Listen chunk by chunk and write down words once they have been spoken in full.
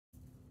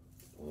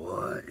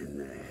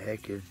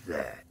heck is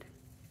that?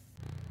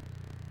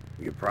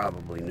 You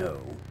probably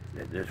know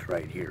that this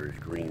right here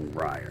is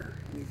Greenbrier.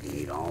 You can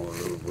eat all of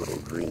those little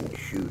green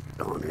shoots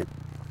on it.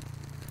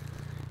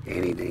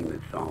 Anything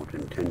that's soft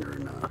and tender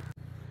enough.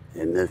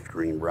 And this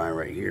Greenbrier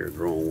right here,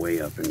 growing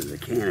way up into the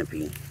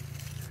canopy,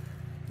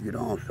 you could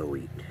also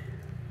eat.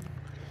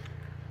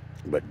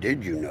 But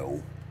did you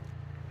know,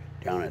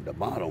 down at the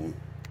bottom,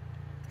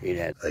 it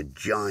has a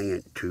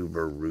giant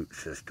tuber root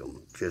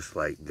system, just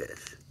like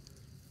this.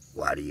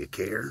 Why do you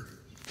care?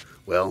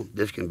 Well,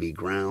 this can be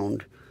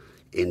ground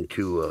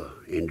into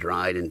and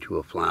dried into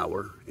a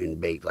flour and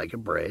baked like a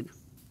bread.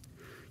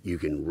 You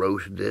can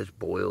roast this,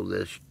 boil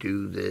this,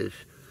 stew this,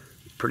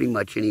 pretty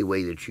much any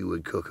way that you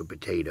would cook a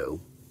potato.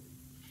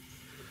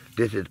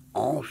 This is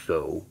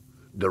also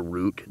the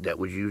root that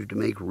was used to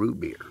make root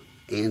beer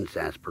and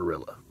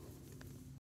sarsaparilla.